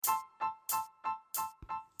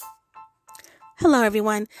Hello,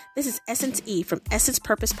 everyone. This is Essence E from Essence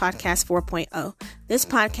Purpose Podcast 4.0. This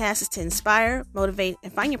podcast is to inspire, motivate,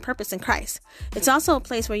 and find your purpose in Christ. It's also a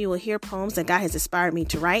place where you will hear poems that God has inspired me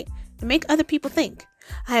to write and make other people think.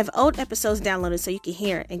 I have old episodes downloaded so you can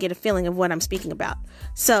hear and get a feeling of what I'm speaking about.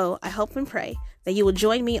 So I hope and pray that you will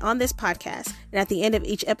join me on this podcast, and at the end of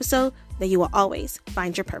each episode, that you will always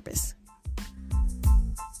find your purpose.